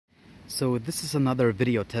So this is another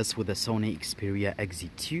video test with the Sony Xperia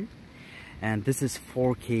XZ2, and this is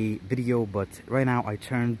 4K video, but right now I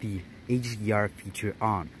turned the HDR feature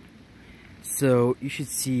on. So you should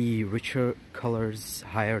see richer colors,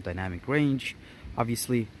 higher dynamic range,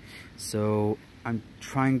 obviously. So I'm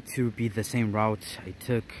trying to be the same route I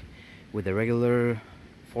took with the regular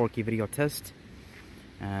 4K video test.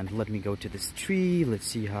 And let me go to this tree. Let's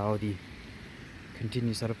see how the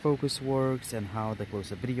continuous autofocus works and how the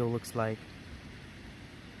close-up video looks like.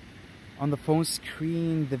 On the phone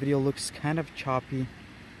screen the video looks kind of choppy,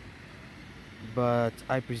 but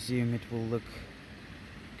I presume it will look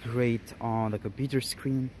great on the computer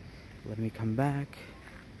screen. Let me come back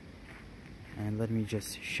and let me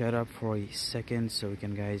just shut up for a second so we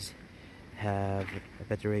can guys have a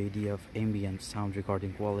better idea of ambient sound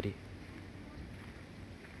recording quality.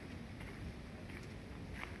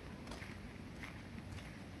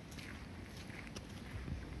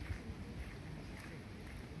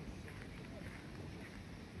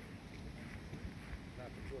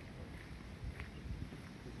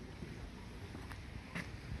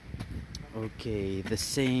 Okay, the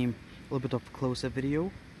same little bit of close-up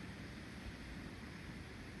video,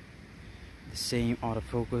 the same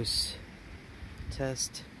autofocus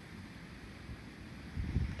test.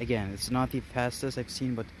 Again, it's not the fastest I've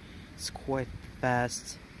seen, but it's quite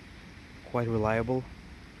fast, quite reliable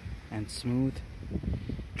and smooth.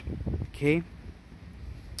 Okay,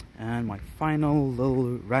 and my final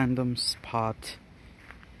little random spot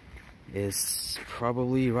is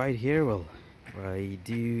probably right here. Well, where I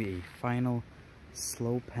do a final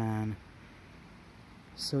slow pan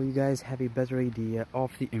so you guys have a better idea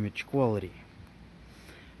of the image quality.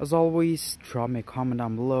 As always, drop me a comment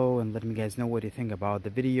down below and let me guys know what you think about the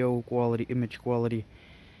video quality, image quality,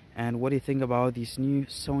 and what do you think about these new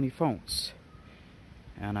Sony phones.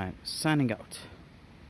 And I'm signing out.